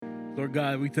Lord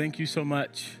God, we thank you so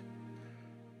much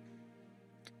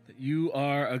that you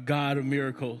are a God of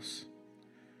miracles,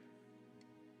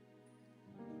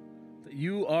 that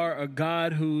you are a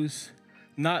God who's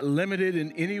not limited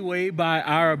in any way by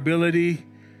our ability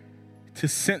to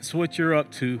sense what you're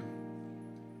up to.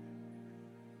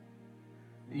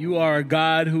 You are a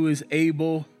God who is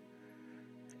able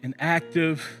and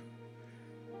active,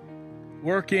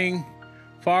 working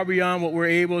far beyond what we're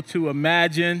able to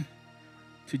imagine,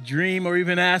 to dream, or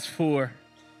even ask for.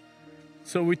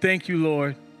 So we thank you,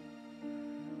 Lord,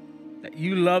 that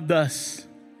you loved us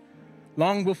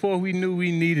long before we knew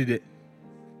we needed it,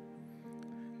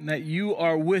 and that you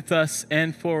are with us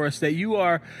and for us, that you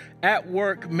are at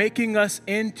work making us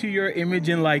into your image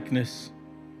and likeness.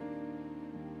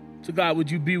 So God, would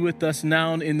you be with us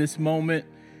now in this moment?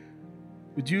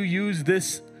 Would you use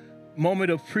this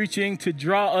moment of preaching to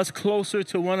draw us closer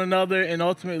to one another and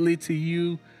ultimately to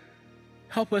you?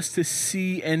 Help us to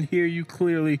see and hear you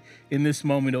clearly in this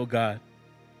moment, oh God.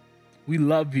 We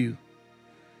love you.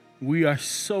 We are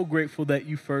so grateful that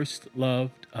you first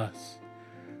loved us.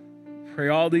 Pray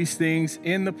all these things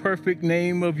in the perfect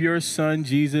name of your Son,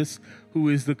 Jesus, who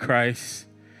is the Christ.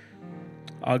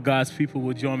 All God's people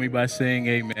will join me by saying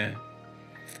amen.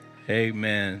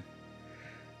 Amen.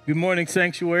 Good morning,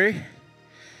 Sanctuary.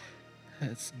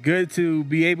 It's good to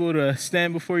be able to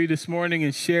stand before you this morning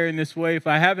and share in this way. If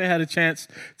I haven't had a chance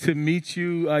to meet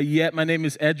you yet, my name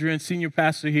is Edrin, senior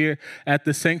pastor here at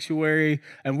the Sanctuary,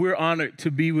 and we're honored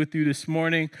to be with you this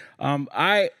morning.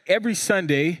 Every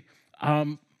Sunday,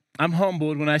 I'm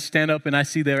humbled when I stand up and I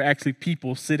see there are actually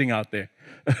people sitting out there.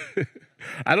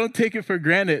 I don't take it for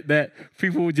granted that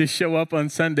people would just show up on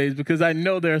Sundays because I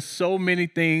know there are so many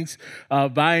things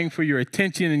vying for your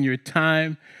attention and your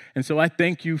time. And so I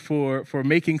thank you for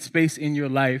making space in your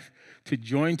life to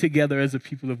join together as a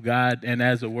people of God and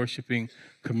as a worshiping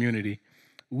community.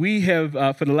 We have,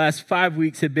 for the last 5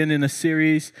 weeks, have been in a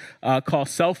series called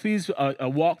Selfies, a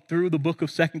walk through the book of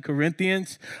 2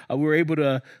 Corinthians. We were able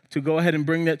to go ahead and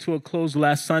bring that to a close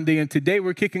last Sunday. And today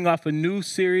we're kicking off a new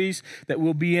series that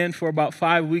we'll be in for about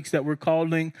 5 weeks that we're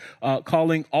calling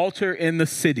Altar in the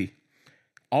City.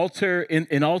 Altar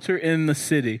in the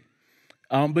City.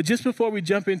 But just before we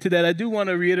jump into that, I do want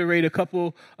to reiterate a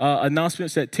couple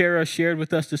announcements that Tara shared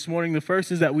with us this morning. The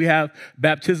first is that we have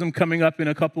baptism coming up in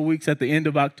a couple weeks at the end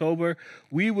of October.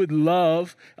 We would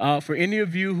love for any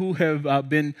of you who have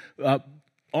been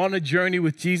on a journey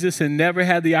with Jesus and never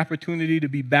had the opportunity to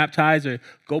be baptized or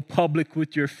go public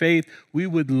with your faith, we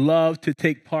would love to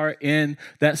take part in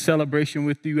that celebration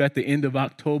with you at the end of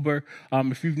October.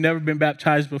 If you've never been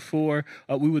baptized before,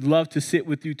 we would love to sit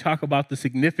with you, talk about the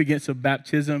significance of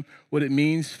baptism, what it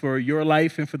means for your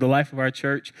life and for the life of our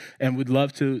church, and would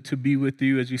love to be with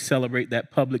you as we celebrate that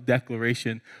public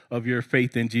declaration of your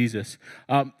faith in Jesus.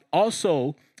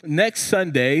 Also, next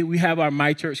Sunday, we have our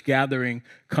My Church gathering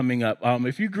coming up.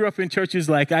 If you grew up in churches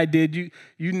like I did,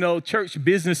 you know church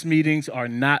business meetings are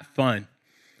not fun.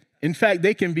 In fact,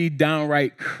 they can be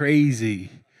downright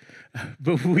crazy.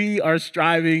 But we are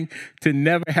striving to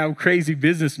never have crazy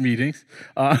business meetings.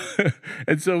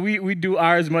 And so we do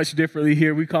ours much differently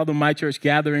here. We call them My Church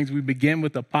gatherings. We begin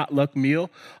with a potluck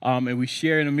meal, and we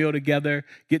share in a meal together,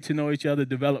 get to know each other,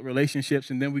 develop relationships,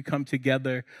 and then we come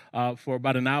together for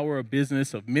about an hour of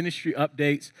business, of ministry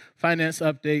updates, finance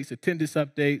updates, attendance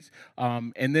updates,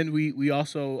 and then we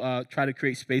also try to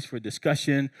create space for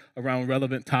discussion around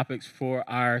relevant topics for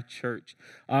our church.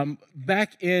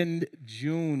 Back in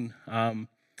June,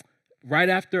 right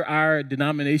after our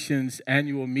denomination's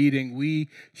annual meeting, we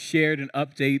shared an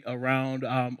update around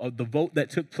the vote that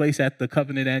took place at the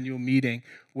Covenant annual meeting,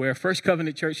 where First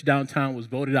Covenant Church downtown was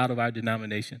voted out of our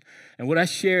denomination. And what I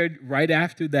shared right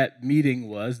after that meeting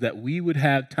was that we would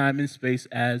have time and space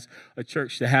as a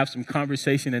church to have some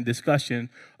conversation and discussion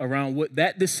around what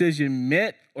that decision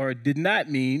meant or did not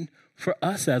mean for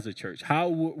us as a church. How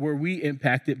were we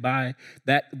impacted by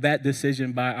that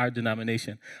decision by our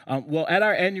denomination? Well, at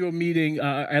our annual meeting,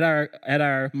 at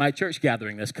our My Church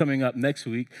gathering that's coming up next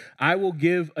week, I will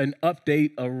give an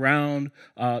update around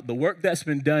the work that's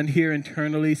been done here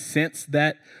internally since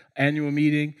that annual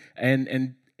meeting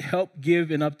and help give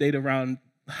an update around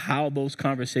how those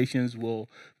conversations will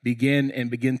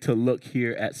begin to look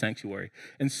here at Sanctuary.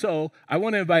 And so I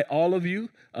want to invite all of you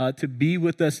to be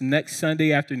with us next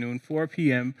Sunday afternoon, 4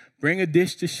 p.m. Bring a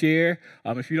dish to share.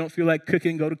 If you don't feel like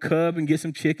cooking, go to Cub and get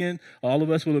some chicken. All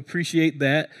of us will appreciate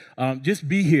that. Just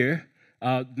be here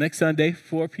next Sunday,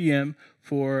 4 p.m.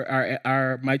 for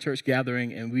our My Church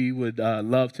gathering, and we would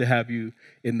love to have you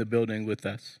in the building with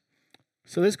us.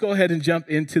 So let's go ahead and jump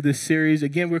into this series.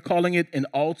 Again, we're calling it An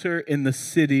Altar in the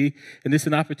City, and it's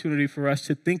an opportunity for us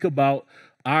to think about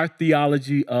our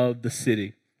theology of the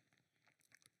city.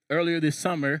 Earlier this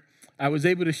summer, I was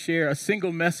able to share a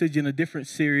single message in a different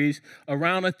series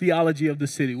around a theology of the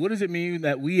city. What does it mean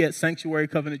that we at Sanctuary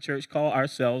Covenant Church call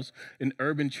ourselves an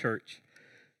urban church?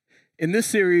 In this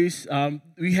series,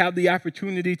 we have the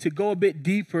opportunity to go a bit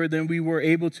deeper than we were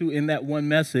able to in that one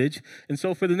message. And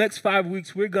so for the next 5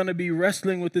 weeks, we're going to be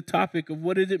wrestling with the topic of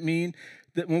what does it mean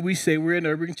that when we say we're an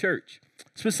urban church.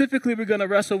 Specifically, we're going to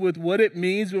wrestle with what it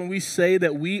means when we say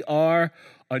that we are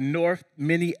a North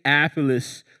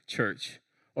Minneapolis church,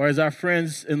 or as our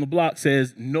friends in the block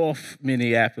says, North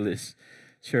Minneapolis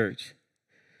church.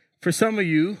 For some of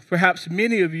you, perhaps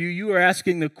many of you, you are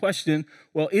asking the question,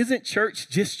 well, isn't church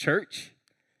just church?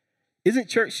 Isn't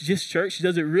church just church?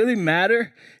 Does it really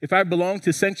matter if I belong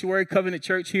to Sanctuary Covenant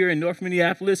Church here in North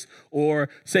Minneapolis, or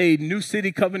say New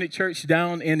City Covenant Church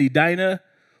down in Edina,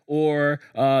 or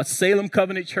Salem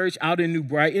Covenant Church out in New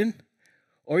Brighton,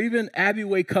 or even Abbey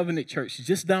Way Covenant Church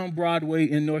just down Broadway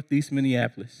in Northeast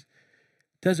Minneapolis?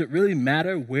 Does it really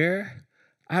matter where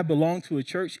I belong to a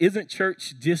church? Isn't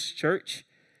church just church?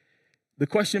 The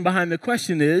question behind the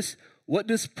question is, what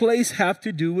does place have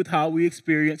to do with how we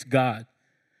experience God?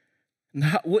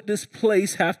 What does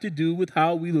place have to do with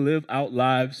how we live out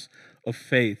lives of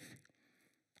faith?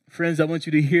 Friends, I want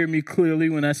you to hear me clearly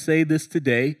when I say this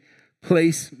today.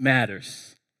 Place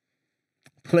matters.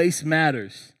 Place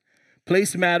matters.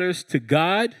 Place matters to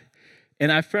God,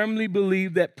 and I firmly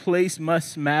believe that place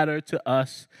must matter to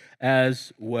us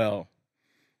as well.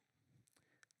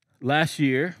 Last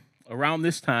year, around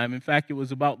this time, in fact, it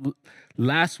was about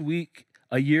last week,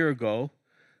 a year ago,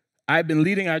 I'd been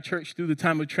leading our church through the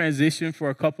time of transition for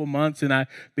a couple months, and I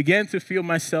began to feel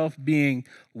myself being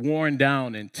worn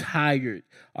down and tired,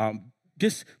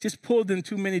 just pulled in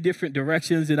too many different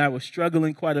directions, and I was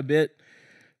struggling quite a bit.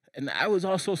 And I was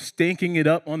also stinking it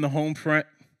up on the home front.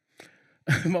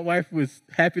 My wife was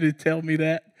happy to tell me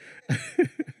that.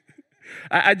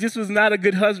 I just was not a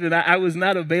good husband. I was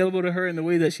not available to her in the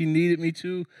way that she needed me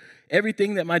to.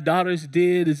 Everything that my daughters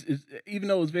did, even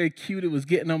though it was very cute, it was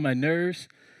getting on my nerves.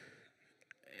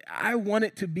 I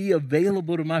wanted to be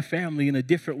available to my family in a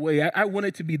different way. I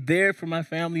wanted to be there for my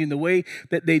family in the way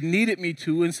that they needed me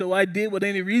to. And so I did what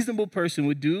any reasonable person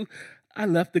would do. I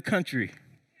left the country.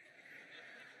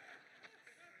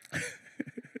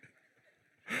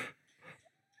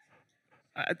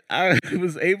 I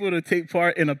was able to take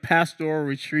part in a pastoral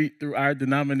retreat through our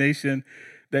denomination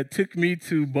that took me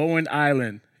to Bowen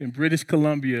Island in British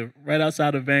Columbia, right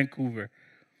outside of Vancouver.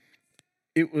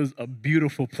 It was a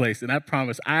beautiful place, and I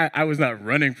promise I was not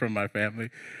running from my family.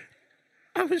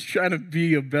 I was trying to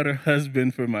be a better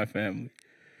husband for my family.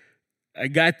 I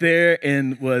got there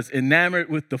and was enamored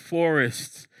with the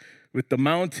forests, with the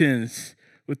mountains,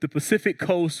 with the Pacific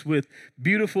coast, with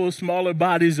beautiful smaller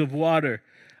bodies of water.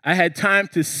 I had time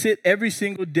to sit every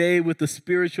single day with the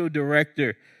spiritual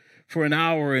director for an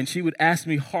hour, and she would ask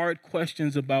me hard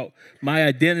questions about my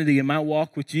identity and my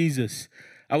walk with Jesus.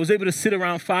 I was able to sit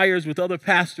around fires with other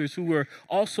pastors who were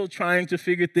also trying to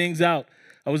figure things out.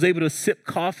 I was able to sip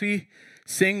coffee,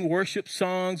 sing worship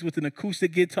songs with an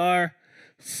acoustic guitar,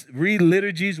 read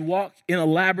liturgies, walk in a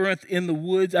labyrinth in the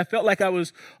woods. I felt like I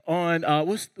was on,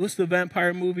 what's the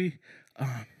vampire movie?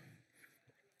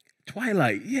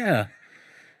 Twilight, yeah.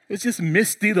 It was just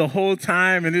misty the whole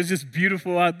time, and it was just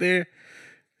beautiful out there.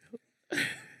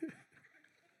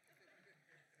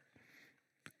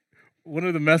 One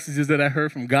of the messages that I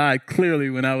heard from God clearly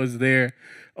when I was there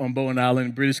on Bowen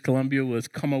Island, British Columbia, was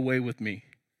 "Come away with me."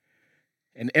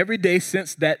 And every day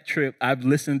since that trip, I've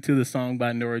listened to the song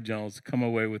by Norah Jones, "Come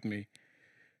Away With Me."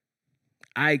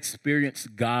 I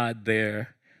experienced God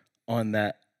there on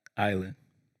that island.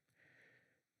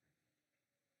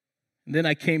 And then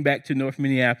I came back to North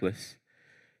Minneapolis.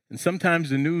 And sometimes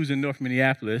the news in North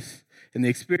Minneapolis and the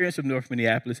experience of North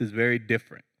Minneapolis is very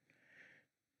different.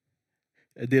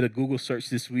 I did a Google search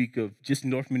this week of just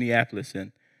North Minneapolis,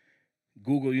 and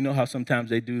Google, you know how sometimes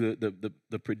they do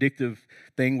the predictive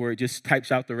thing where it just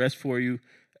types out the rest for you.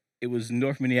 It was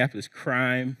North Minneapolis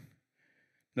crime,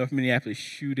 North Minneapolis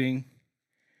shooting,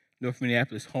 North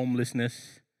Minneapolis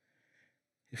homelessness.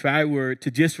 If I were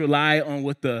to just rely on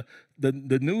what the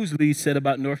news lead said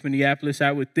about North Minneapolis,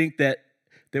 I would think that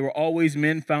there were always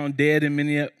men found dead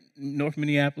in North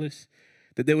Minneapolis,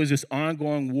 that there was this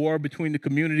ongoing war between the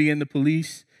community and the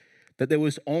police, that there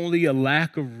was only a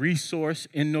lack of resource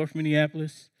in North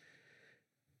Minneapolis.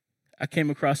 I came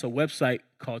across a website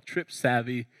called Trip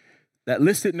Savvy that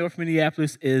listed North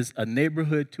Minneapolis as a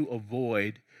neighborhood to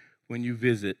avoid when you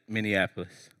visit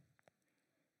Minneapolis.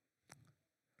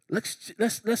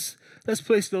 Let's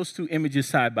place those two images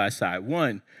side by side.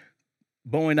 One,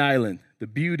 Bowen Island, the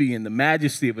beauty and the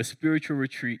majesty of a spiritual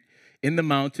retreat in the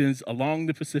mountains along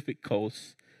the Pacific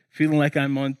coast, feeling like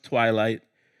I'm on twilight.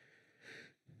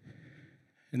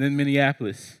 And then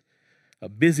Minneapolis, a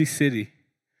busy city,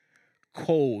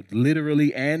 cold,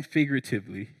 literally and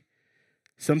figuratively,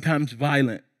 sometimes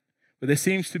violent, but there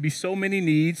seems to be so many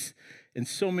needs and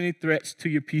so many threats to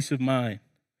your peace of mind.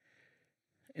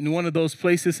 In one of those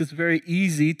places, it's very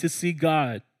easy to see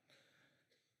God.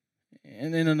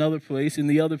 And in another place, in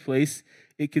the other place,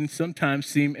 it can sometimes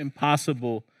seem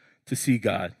impossible to see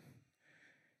God.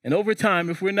 And over time,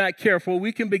 if we're not careful,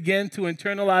 we can begin to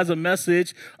internalize a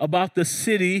message about the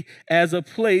city as a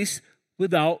place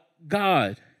without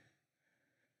God.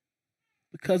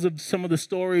 Because of some of the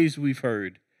stories we've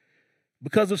heard,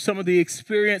 because of some of the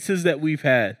experiences that we've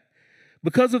had,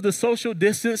 because of the social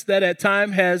distance that at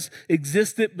times has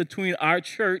existed between our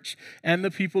church and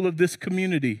the people of this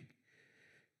community.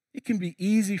 It can be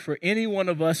easy for any one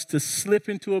of us to slip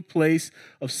into a place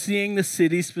of seeing the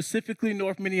city, specifically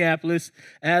North Minneapolis,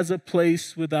 as a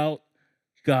place without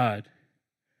God.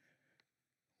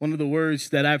 One of the words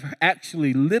that I've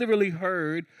actually literally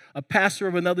heard a pastor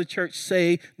of another church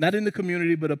say, not in the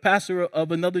community, but a pastor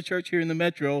of another church here in the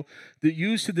metro, that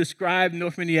used to describe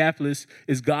North Minneapolis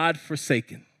is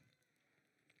God-forsaken.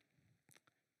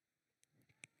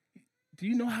 Do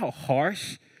you know how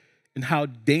harsh and how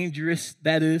dangerous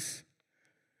that is?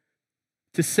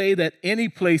 To say that any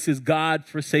place is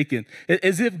God-forsaken,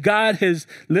 as if God has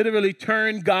literally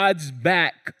turned God's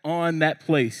back on that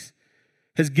place,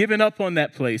 has given up on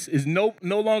that place, is no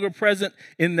longer present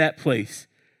in that place.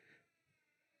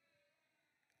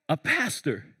 A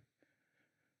pastor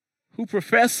who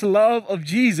professes love of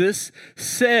Jesus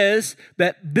says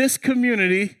that this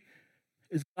community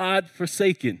is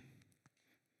God-forsaken.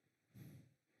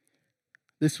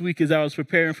 This week, as I was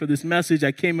preparing for this message,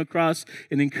 I came across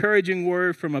an encouraging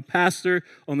word from a pastor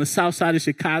on the south side of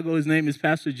Chicago. His name is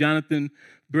Pastor Jonathan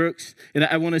Brooks. And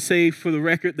I want to say for the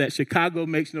record that Chicago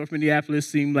makes North Minneapolis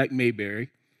seem like Mayberry.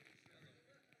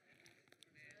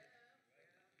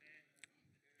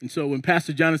 And so when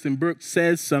Pastor Jonathan Brooks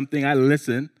says something, I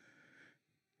listen.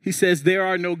 He says, there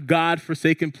are no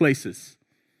God-forsaken places,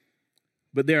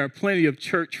 but there are plenty of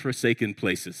church-forsaken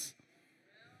places.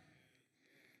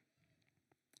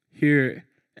 Here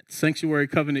at Sanctuary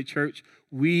Covenant Church,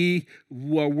 we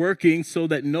are working so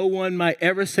that no one might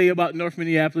ever say about North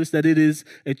Minneapolis that it is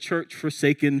a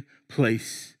church-forsaken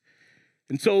place.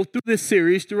 And so throughout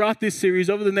this series,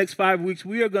 over the next 5 weeks,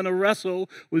 we are going to wrestle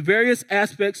with various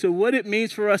aspects of what it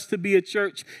means for us to be a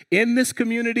church in this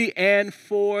community and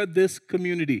for this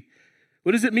community.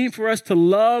 What does it mean for us to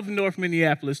love North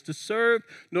Minneapolis, to serve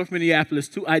North Minneapolis,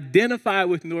 to identify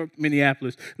with North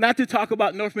Minneapolis, not to talk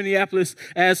about North Minneapolis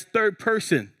as third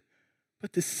person,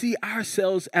 but to see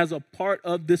ourselves as a part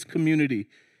of this community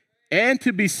and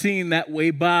to be seen that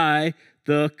way by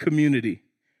the community.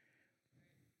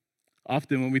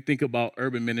 Often when we think about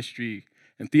urban ministry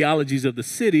and theologies of the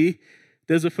city,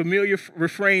 there's a familiar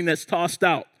refrain that's tossed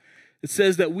out. It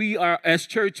says that we are, as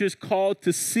churches, called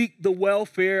to seek the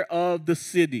welfare of the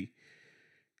city,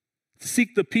 to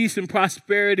seek the peace and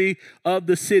prosperity of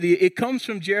the city. It comes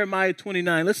from Jeremiah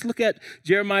 29. Let's look at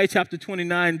Jeremiah chapter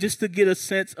 29 just to get a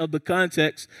sense of the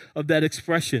context of that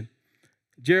expression.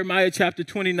 Jeremiah chapter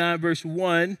 29, verse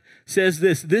 1 says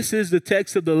this. This is the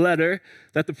text of the letter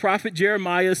that the prophet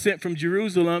Jeremiah sent from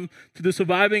Jerusalem to the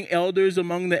surviving elders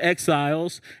among the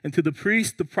exiles and to the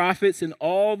priests, the prophets, and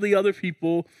all the other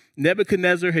people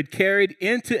Nebuchadnezzar had carried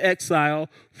into exile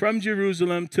from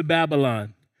Jerusalem to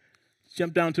Babylon. Let's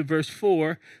jump down to verse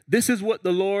 4. This is what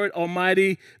the Lord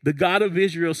Almighty, the God of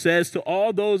Israel, says to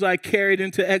all those I carried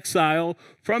into exile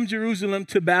from Jerusalem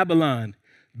to Babylon.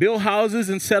 Build houses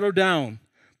and settle down.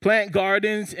 Plant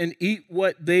gardens and eat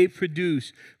what they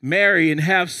produce. Marry and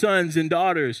have sons and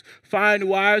daughters. Find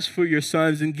wives for your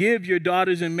sons and give your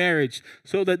daughters in marriage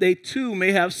so that they too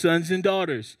may have sons and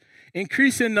daughters.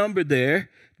 Increase in number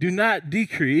there. Do not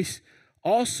decrease.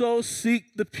 Also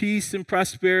seek the peace and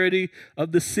prosperity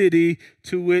of the city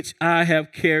to which I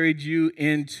have carried you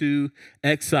into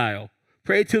exile.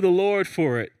 Pray to the Lord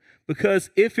for it,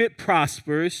 because if it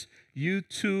prospers, you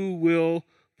too will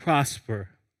prosper.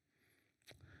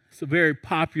 It's a very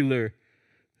popular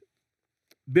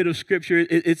bit of scripture.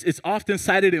 It's often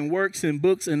cited in works and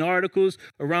books and articles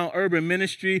around urban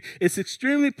ministry. It's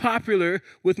extremely popular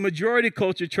with majority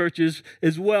culture churches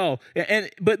as well.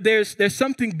 But there's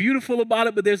something beautiful about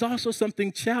it, but there's also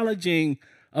something challenging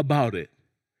about it.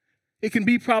 It can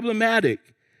be problematic.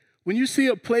 When you see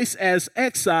a place as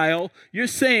exile, you're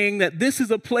saying that this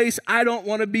is a place I don't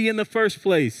want to be in the first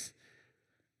place.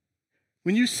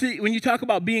 When you talk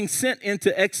about being sent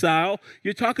into exile,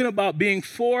 you're talking about being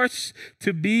forced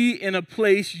to be in a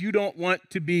place you don't want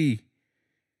to be.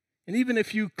 And even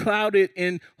if you cloud it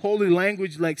in holy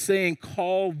language like saying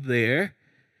called there,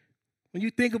 when you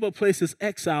think of a place as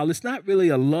exile, it's not really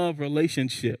a love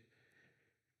relationship.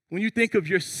 When you think of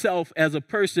yourself as a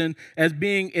person as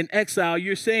being in exile,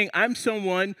 you're saying, I'm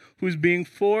someone who's being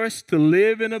forced to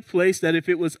live in a place that if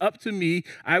it was up to me,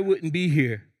 I wouldn't be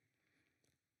here.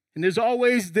 And there's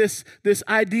always this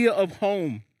idea of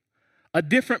home, a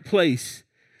different place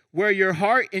where your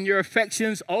heart and your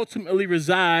affections ultimately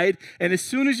reside. And as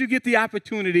soon as you get the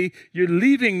opportunity, you're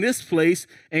leaving this place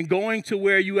and going to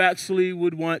where you actually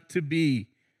would want to be.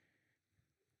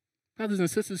 Brothers and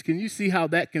sisters, can you see how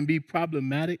that can be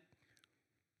problematic?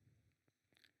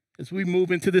 As we move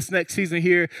into this next season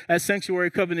here at Sanctuary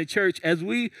Covenant Church, as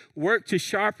we work to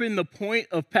sharpen the point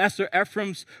of Pastor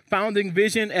Ephraim's founding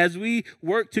vision, as we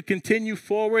work to continue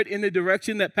forward in the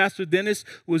direction that Pastor Dennis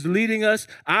was leading us,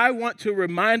 I want to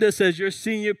remind us as your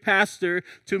senior pastor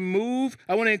to move.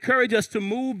 I want to encourage us to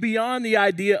move beyond the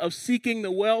idea of seeking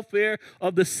the welfare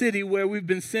of the city where we've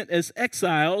been sent as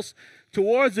exiles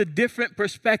towards a different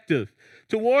perspective,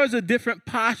 towards a different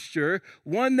posture,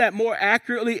 one that more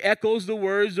accurately echoes the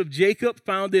words of Jacob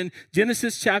found in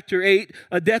Genesis chapter 8,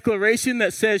 a declaration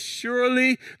that says,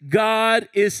 surely God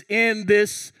is in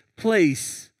this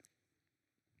place.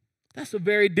 That's a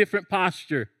very different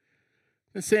posture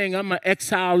than saying I'm an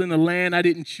exile in a land I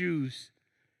didn't choose,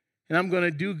 and I'm going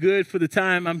to do good for the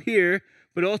time I'm here,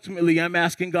 but ultimately I'm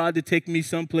asking God to take me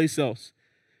someplace else.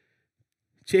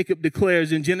 Jacob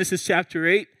declares in Genesis chapter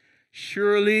 8,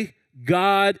 surely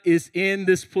God is in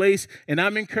this place, and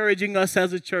I'm encouraging us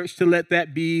as a church to let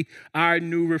that be our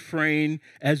new refrain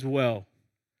as well.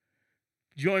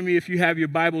 Join me if you have your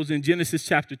Bibles in Genesis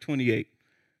chapter 28,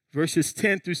 verses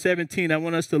 10 through 17. I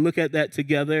want us to look at that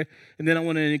together, and then I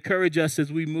want to encourage us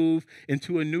as we move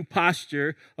into a new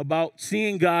posture about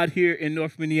seeing God here in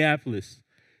North Minneapolis.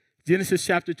 Genesis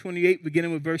chapter 28,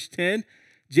 beginning with verse 10.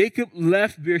 Jacob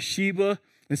left Beersheba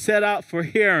and set out for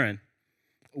Haran,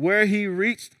 where he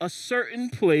reached a certain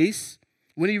place.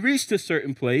 When he reached a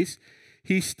certain place,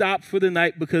 he stopped for the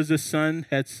night because the sun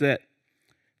had set.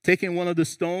 Taking one of the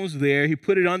stones there, he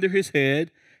put it under his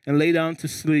head and lay down to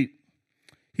sleep.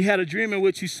 He had a dream in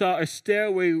which he saw a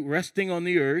stairway resting on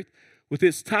the earth with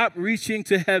its top reaching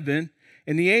to heaven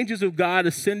and the angels of God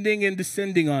ascending and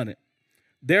descending on it.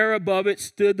 There above it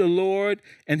stood the Lord,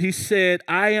 and he said,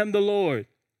 I am the Lord,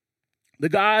 the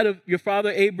God of your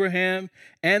father Abraham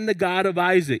and the God of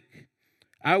Isaac.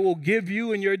 I will give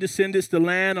you and your descendants the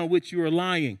land on which you are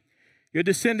lying. Your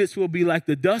descendants will be like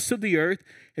the dust of the earth,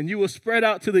 and you will spread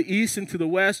out to the east and to the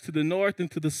west, to the north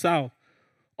and to the south.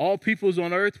 All peoples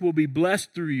on earth will be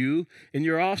blessed through you and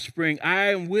your offspring. I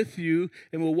am with you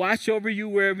and will watch over you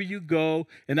wherever you go,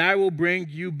 and I will bring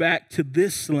you back to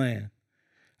this land.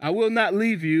 I will not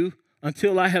leave you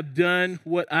until I have done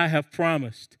what I have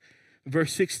promised.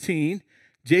 Verse 16,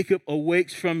 Jacob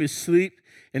awakes from his sleep,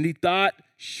 and he thought,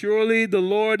 surely the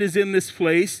Lord is in this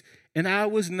place, and I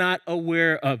was not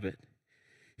aware of it.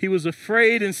 He was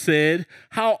afraid and said,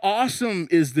 how awesome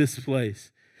is this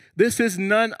place? This is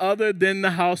none other than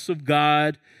the house of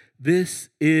God. This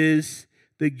is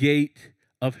the gate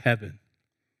of heaven.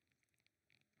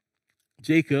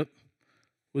 Jacob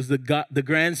was the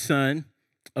grandson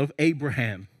of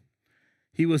Abraham.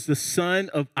 He was the son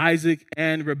of Isaac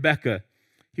and Rebekah.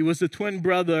 He was the twin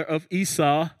brother of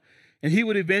Esau, and he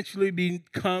would eventually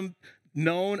become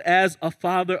known as a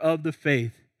father of the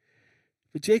faith.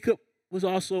 But Jacob was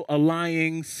also a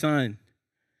lying son.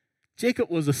 Jacob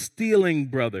was a stealing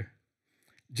brother.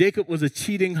 Jacob was a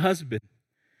cheating husband.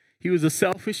 He was a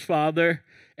selfish father,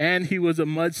 and he was a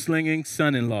mudslinging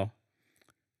son-in-law.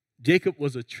 Jacob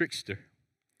was a trickster.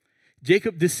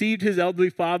 Jacob deceived his elderly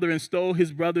father and stole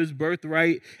his brother's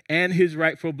birthright and his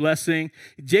rightful blessing.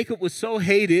 Jacob was so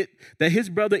hated that his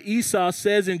brother Esau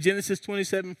says in Genesis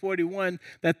 27:41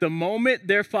 that the moment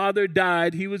their father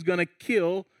died, he was going to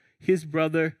kill his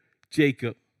brother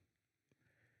Jacob.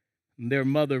 And their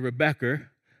mother, Rebekah,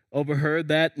 overheard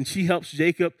that, and she helps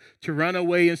Jacob to run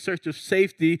away in search of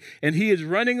safety, and he is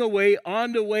running away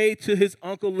on the way to his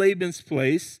uncle Laban's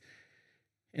place.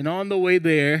 And on the way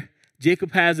there,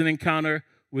 Jacob has an encounter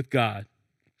with God.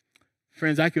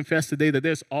 Friends, I confess today that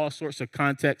there's all sorts of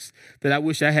context that I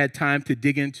wish I had time to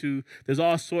dig into. There's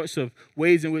all sorts of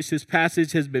ways in which this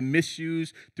passage has been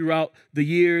misused throughout the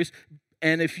years.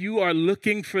 And if you are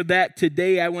looking for that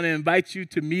today, I want to invite you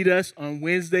to meet us on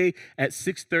Wednesday at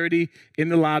 6:30 in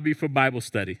the lobby for Bible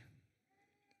study.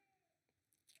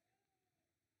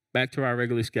 Back to our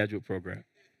regularly scheduled program.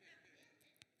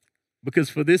 Because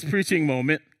for this preaching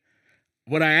moment,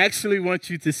 what I actually want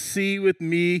you to see with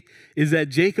me is that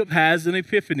Jacob has an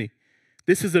epiphany.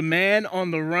 This is a man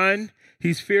on the run.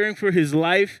 He's fearing for his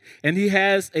life, and he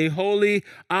has a holy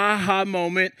aha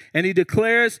moment, and he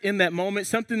declares in that moment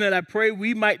something that I pray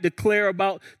we might declare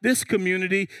about this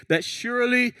community, that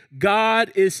surely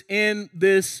God is in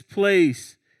this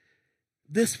place.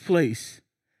 This place,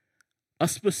 a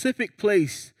specific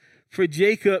place for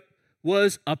Jacob,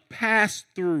 was a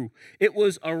pass-through. It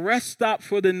was a rest stop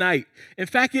for the night. In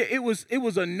fact, it was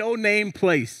a no-name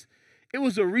place. It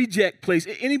was a reject place.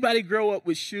 Anybody grow up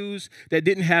with shoes that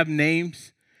didn't have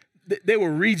names? They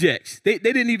were rejects. They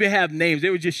didn't even have names. They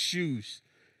were just shoes.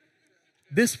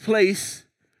 This place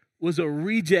was a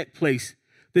reject place.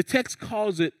 The text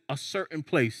calls it a certain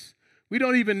place. We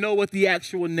don't even know what the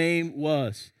actual name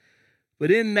was.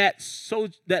 But in that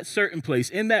certain place,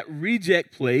 in that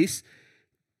reject place,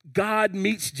 God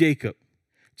meets Jacob.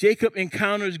 Jacob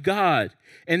encounters God.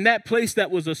 And that place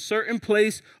that was a certain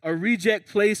place, a reject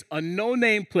place, a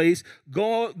no-name place,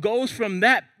 goes from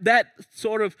that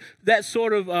sort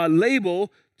of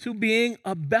label to being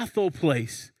a Bethel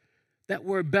place. That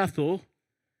word Bethel,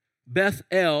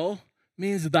 Beth-el,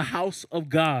 means the house of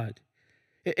God.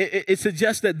 It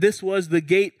suggests that this was the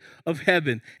gate of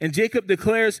heaven. And Jacob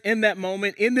declares in that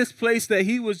moment, in this place that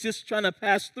he was just trying to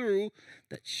pass through,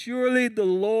 that surely the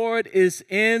Lord is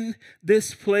in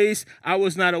this place. I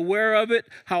was not aware of it.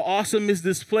 How awesome is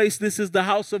this place? This is the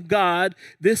house of God.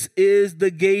 This is the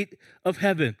gate of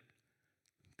heaven.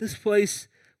 This place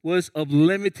was of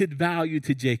limited value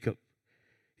to Jacob,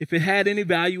 if it had any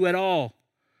value at all.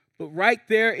 But right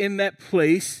there in that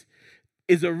place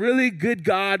is a really good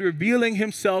God revealing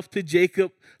himself to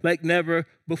Jacob like never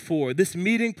before. This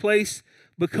meeting place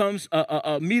becomes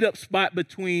a meetup spot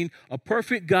between a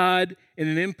perfect God and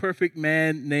an imperfect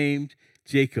man named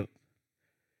Jacob.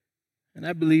 And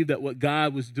I believe that what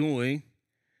God was doing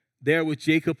there with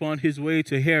Jacob on his way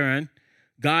to Haran,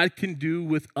 God can do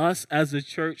with us as a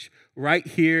church right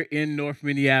here in North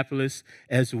Minneapolis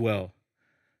as well.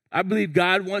 I believe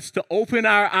God wants to open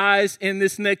our eyes in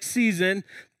this next season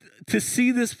to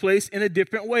see this place in a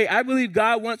different way. I believe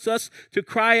God wants us to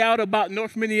cry out about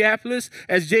North Minneapolis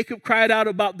as Jacob cried out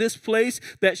about this place,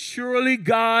 that surely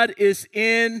God is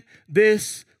in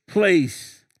this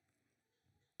place.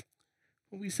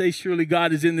 When we say surely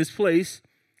God is in this place,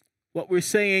 what we're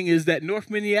saying is that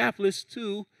North Minneapolis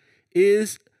too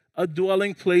is a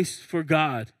dwelling place for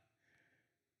God.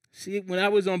 See, when I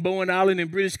was on Bowen Island in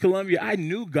British Columbia, I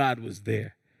knew God was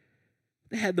there.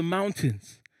 They had the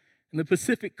mountains and the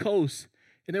Pacific coast,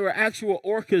 and there were actual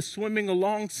orcas swimming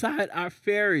alongside our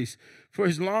ferries. For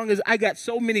as long as I got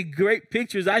so many great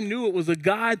pictures, I knew it was a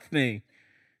God thing.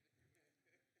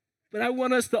 But I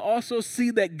want us to also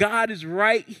see that God is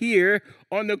right here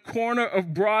on the corner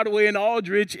of Broadway and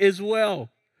Aldridge as well.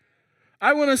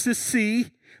 I want us to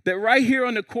see that right here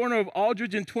on the corner of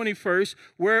Aldridge and 21st,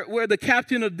 where the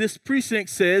captain of this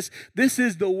precinct says, this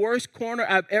is the worst corner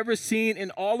I've ever seen in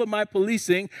all of my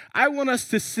policing, I want us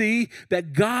to see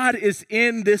that God is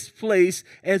in this place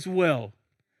as well.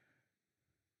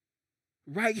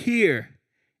 Right here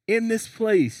in this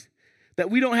place.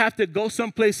 That we don't have to go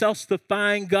someplace else to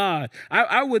find God.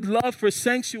 I would love for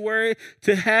Sanctuary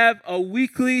to have a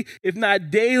weekly, if not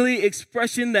daily,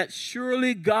 expression that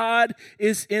surely God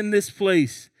is in this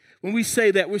place. When we say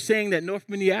that, we're saying that North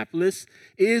Minneapolis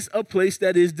is a place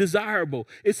that is desirable.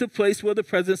 It's a place where the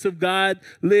presence of God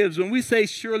lives. When we say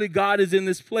surely God is in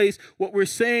this place, what we're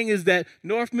saying is that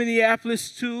North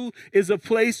Minneapolis too is a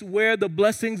place where the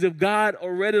blessings of God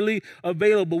are readily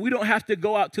available. We don't have to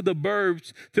go out to the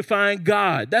burbs to find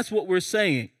God. That's what we're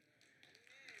saying.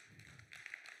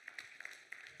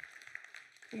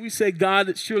 When we say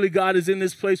surely God is in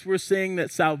this place, we're saying that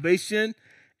salvation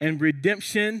and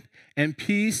redemption and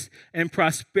peace and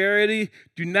prosperity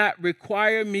do not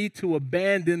require me to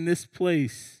abandon this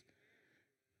place.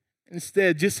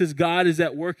 Instead, just as God is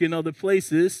at work in other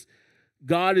places,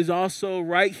 God is also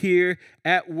right here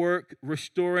at work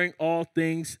restoring all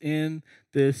things in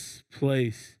this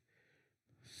place.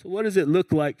 So what does it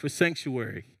look like for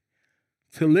Sanctuary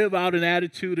to live out an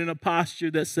attitude and a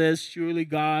posture that says, surely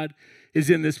God is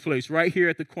in this place, right here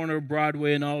at the corner of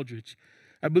Broadway and Aldridge?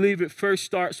 I believe it first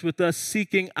starts with us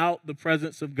seeking out the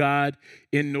presence of God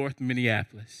in North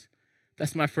Minneapolis.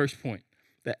 That's my first point.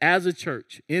 That as a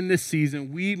church in this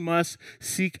season, we must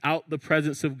seek out the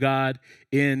presence of God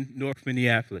in North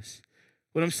Minneapolis.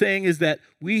 What I'm saying is that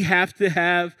we have to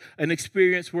have an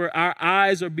experience where our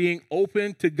eyes are being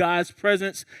opened to God's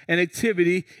presence and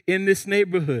activity in this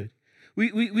neighborhood.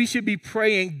 We should be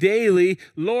praying daily,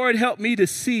 Lord, help me to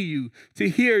see you, to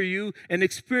hear you, and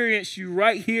experience you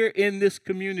right here in this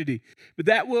community. But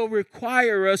that will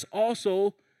require us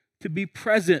also to be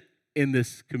present in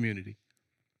this community.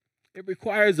 It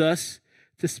requires us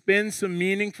to spend some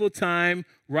meaningful time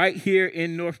right here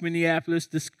in North Minneapolis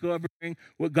discovering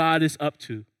what God is up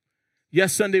to.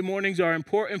 Yes, Sunday mornings are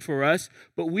important for us,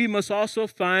 but we must also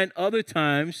find other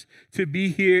times to be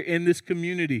here in this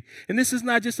community. And this is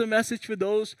not just a message for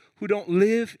those who don't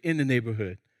live in the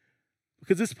neighborhood,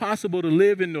 because it's possible to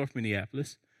live in North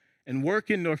Minneapolis and work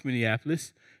in North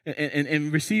Minneapolis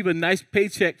and receive a nice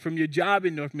paycheck from your job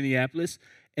in North Minneapolis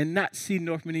and not see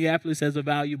North Minneapolis as a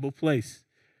valuable place.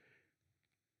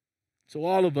 So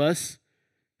all of us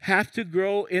have to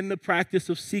grow in the practice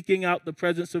of seeking out the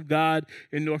presence of God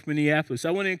in North Minneapolis.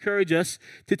 I want to encourage us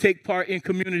to take part in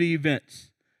community events.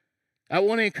 I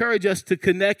want to encourage us to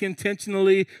connect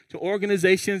intentionally to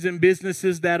organizations and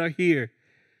businesses that are here.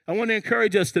 I want to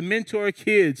encourage us to mentor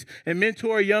kids and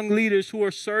mentor young leaders who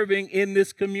are serving in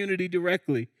this community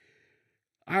directly.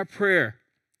 Our prayer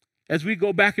as we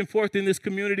go back and forth in this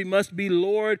community must be,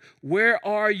 Lord, where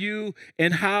are you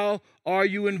and how are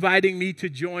you inviting me to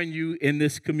join you in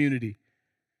this community?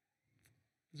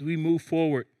 As we move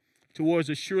forward towards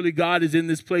a surely God is in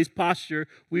this place posture,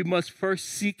 we must first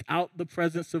seek out the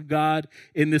presence of God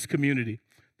in this community.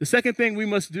 The second thing we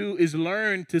must do is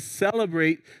learn to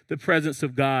celebrate the presence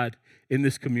of God in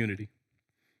this community.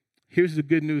 Here's the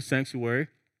good news, Sanctuary.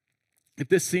 If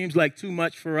this seems like too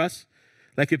much for us,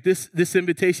 like if this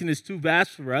invitation is too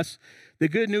vast for us, the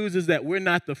good news is that we're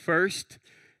not the first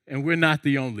and we're not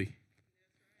the only.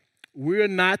 We're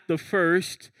not the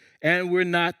first and we're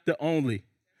not the only.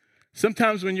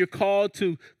 Sometimes when you're called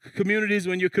to communities,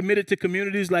 when you're committed to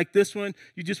communities like this one,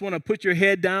 you just want to put your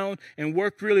head down and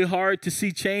work really hard to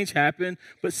see change happen.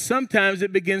 But sometimes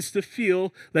it begins to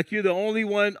feel like you're the only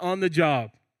one on the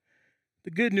job. The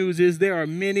good news is there are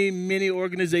many, many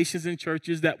organizations and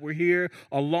churches that were here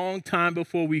a long time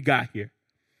before we got here.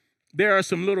 There are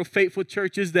some little faithful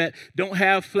churches that don't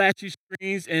have flashy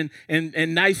screens and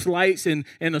nice lights and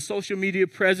a social media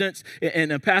presence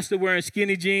and a pastor wearing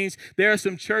skinny jeans. There are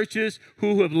some churches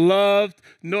who have loved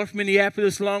North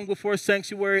Minneapolis long before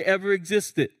Sanctuary ever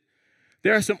existed.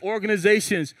 There are some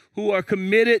organizations who are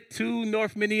committed to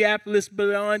North Minneapolis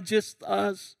beyond just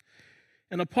us.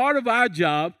 And a part of our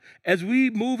job as we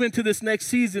move into this next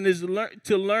season is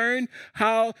to learn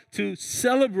how to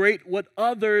celebrate what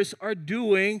others are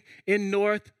doing in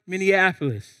North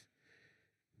Minneapolis.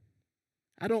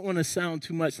 I don't want to sound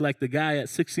too much like the guy at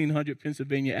 1600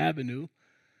 Pennsylvania Avenue,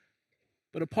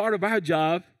 but a part of our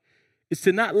job is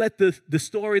to not let the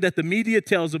story that the media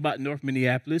tells about North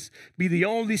Minneapolis be the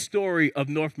only story of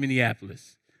North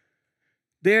Minneapolis.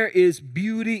 There is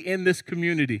beauty in this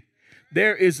community.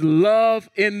 There is love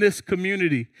in this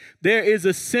community. There is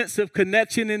a sense of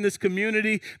connection in this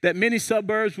community that many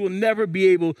suburbs will never be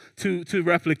able to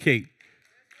replicate.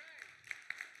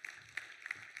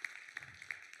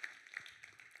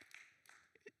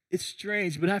 It's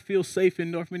strange, but I feel safe in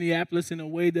North Minneapolis in a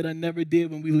way that I never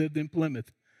did when we lived in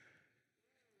Plymouth.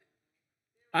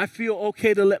 I feel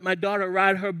okay to let my daughter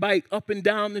ride her bike up and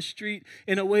down the street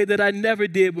in a way that I never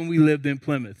did when we lived in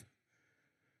Plymouth.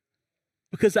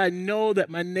 Because I know that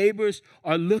my neighbors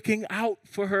are looking out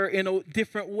for her in a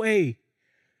different way.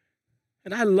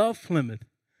 And I love Plymouth,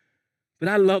 but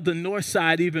I love the north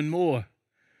side even more.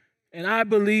 And I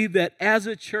believe that as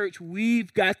a church,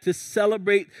 we've got to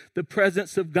celebrate the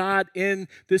presence of God in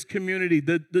this community.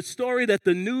 The story that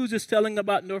the news is telling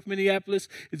about North Minneapolis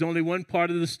is only one part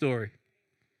of the story.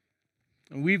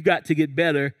 And we've got to get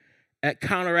better at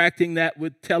counteracting that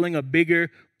with telling a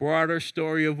bigger, broader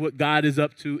story of what God is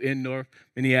up to in North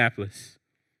Minneapolis.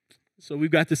 So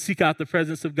we've got to seek out the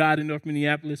presence of God in North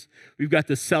Minneapolis. We've got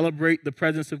to celebrate the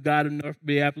presence of God in North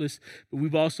Minneapolis. But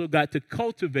we've also got to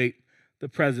cultivate the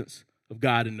presence of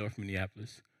God in North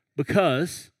Minneapolis.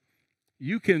 Because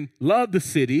you can love the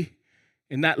city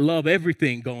and not love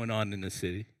everything going on in the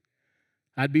city.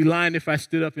 I'd be lying if I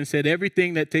stood up and said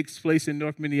everything that takes place in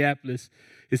North Minneapolis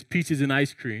is peaches and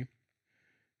ice cream.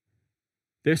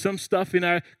 There's some stuff in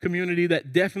our community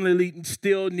that definitely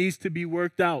still needs to be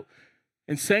worked out.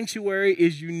 And Sanctuary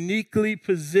is uniquely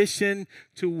positioned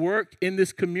to work in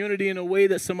this community in a way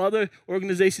that some other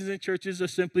organizations and churches are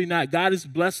simply not. God has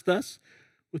blessed us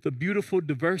with a beautiful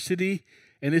diversity,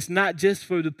 and it's not just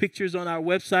for the pictures on our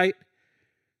website.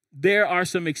 there are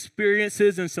some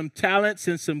experiences and some talents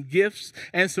and some gifts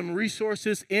and some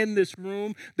resources in this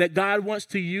room that God wants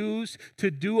to use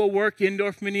to do a work in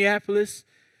North Minneapolis.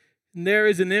 And there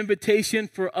is an invitation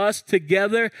for us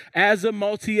together as a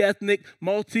multi-ethnic,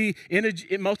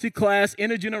 multi-class,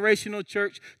 intergenerational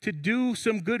church to do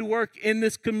some good work in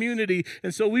this community.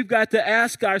 And so we've got to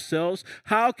ask ourselves,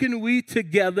 how can we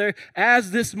together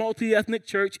as this multi-ethnic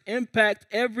church impact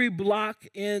every block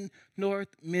in North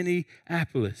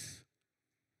Minneapolis?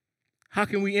 How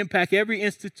can we impact every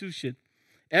institution,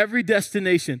 every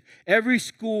destination, every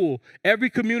school, every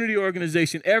community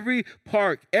organization, every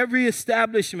park, every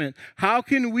establishment? How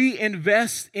can we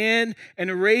invest in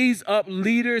and raise up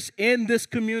leaders in this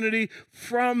community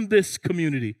from this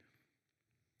community?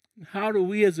 How do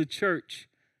we as a church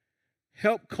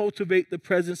help cultivate the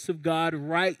presence of God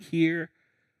right here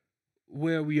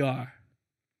where we are?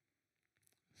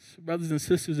 So brothers and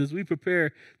sisters, as we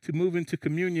prepare to move into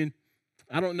communion,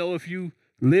 I don't know if you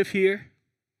live here,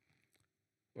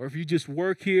 or if you just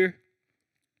work here,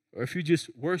 or if you just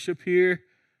worship here,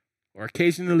 or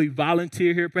occasionally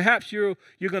volunteer here. Perhaps you're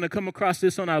going to come across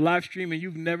this on our live stream and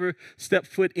you've never stepped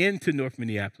foot into North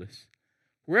Minneapolis.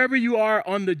 Wherever you are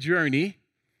on the journey,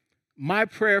 my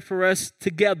prayer for us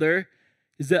together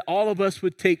is that all of us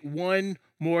would take one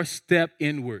more step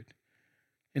inward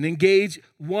and engage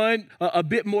a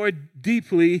bit more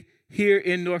deeply here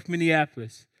in North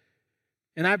Minneapolis.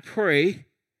 And I pray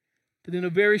that in a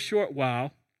very short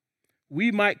while, we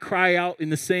might cry out in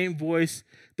the same voice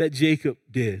that Jacob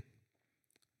did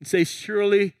and say,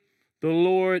 surely the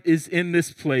Lord is in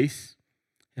this place,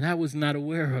 and I was not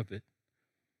aware of it.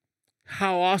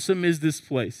 How awesome is this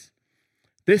place?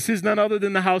 This is none other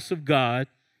than the house of God.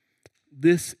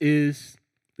 This is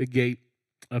the gate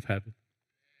of heaven.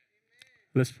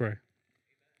 Let's pray.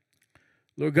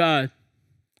 Lord God,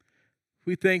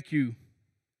 we thank you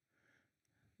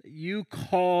that you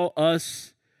call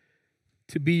us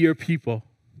to be your people.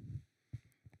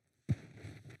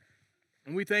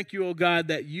 And we thank you, oh God,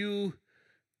 that you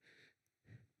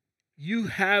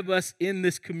have us in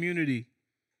this community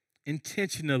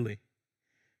intentionally.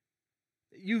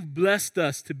 You've blessed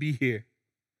us to be here.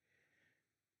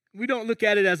 We don't look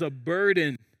at it as a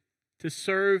burden to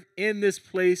serve in this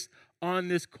place on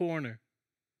this corner.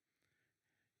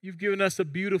 You've given us a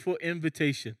beautiful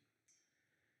invitation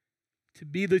to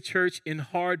be the church in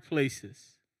hard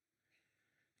places.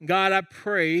 God, I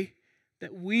pray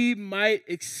that we might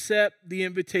accept the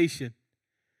invitation,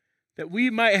 that we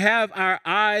might have our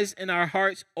eyes and our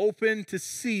hearts open to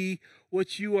see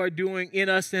what you are doing in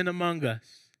us and among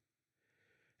us.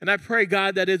 And I pray,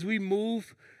 God, that as we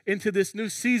move into this new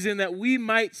season, that we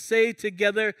might say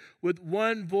together with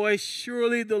one voice,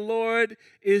 surely the Lord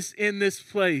is in this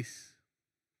place.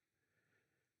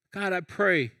 God, I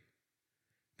pray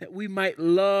that we might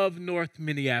love North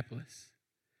Minneapolis,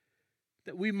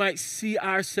 that we might see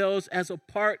ourselves as a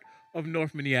part of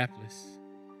North Minneapolis,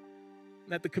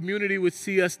 that the community would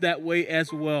see us that way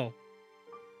as well.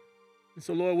 And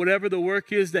so, Lord, whatever the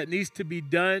work is that needs to be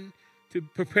done to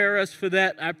prepare us for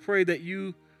that, I pray that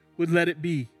you would let it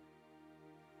be.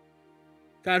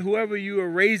 God, whoever you are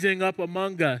raising up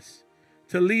among us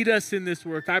to lead us in this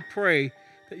work, I pray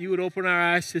that you would open our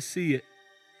eyes to see it.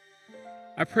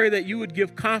 I pray that you would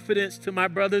give confidence to my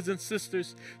brothers and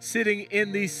sisters sitting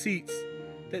in these seats,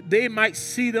 that they might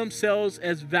see themselves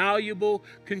as valuable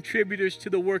contributors to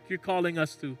the work you're calling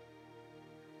us to.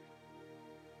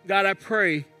 God, I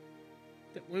pray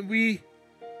that when we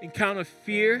encounter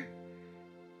fear,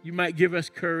 you might give us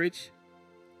courage.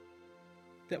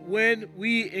 That when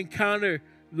we encounter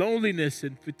loneliness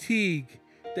and fatigue,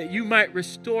 that you might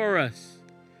restore us,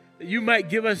 that you might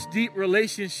give us deep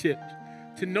relationships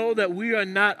to know that we are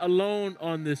not alone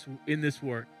in this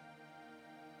work.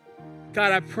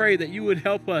 God, I pray that you would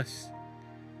help us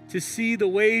to see the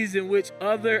ways in which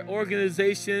other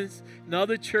organizations and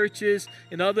other churches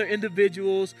and other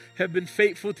individuals have been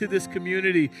faithful to this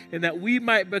community, and that we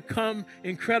might become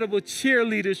incredible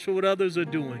cheerleaders for what others are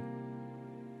doing.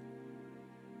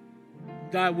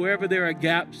 God, wherever there are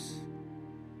gaps,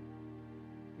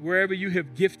 wherever you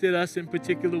have gifted us in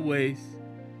particular ways,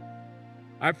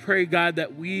 I pray, God,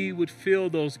 that we would fill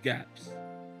those gaps,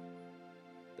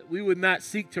 that we would not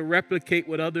seek to replicate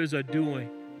what others are doing,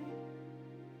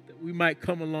 that we might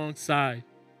come alongside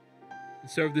and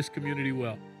serve this community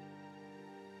well.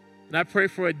 And I pray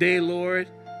for a day, Lord,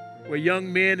 where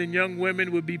young men and young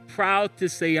women would be proud to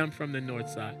say, I'm from the North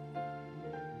Side.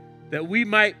 That we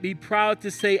might be proud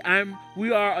to say,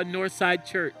 we are a North Side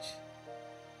church.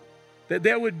 That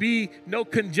there would be no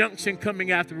conjunction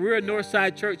coming after. We're a North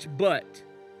Side church, but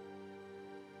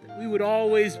we would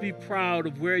always be proud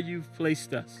of where you've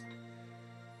placed us.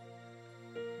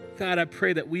 God, I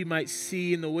pray that we might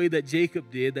see in the way that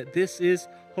Jacob did that this is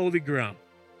holy ground.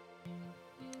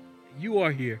 You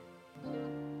are here.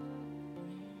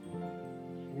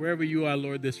 Wherever you are,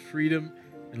 Lord, there's freedom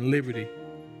and liberty.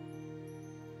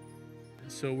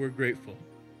 And so we're grateful.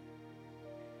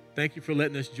 Thank you for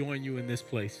letting us join you in this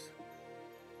place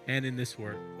and in this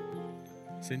work.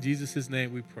 It's in Jesus'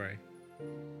 name we pray.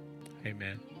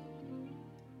 Amen.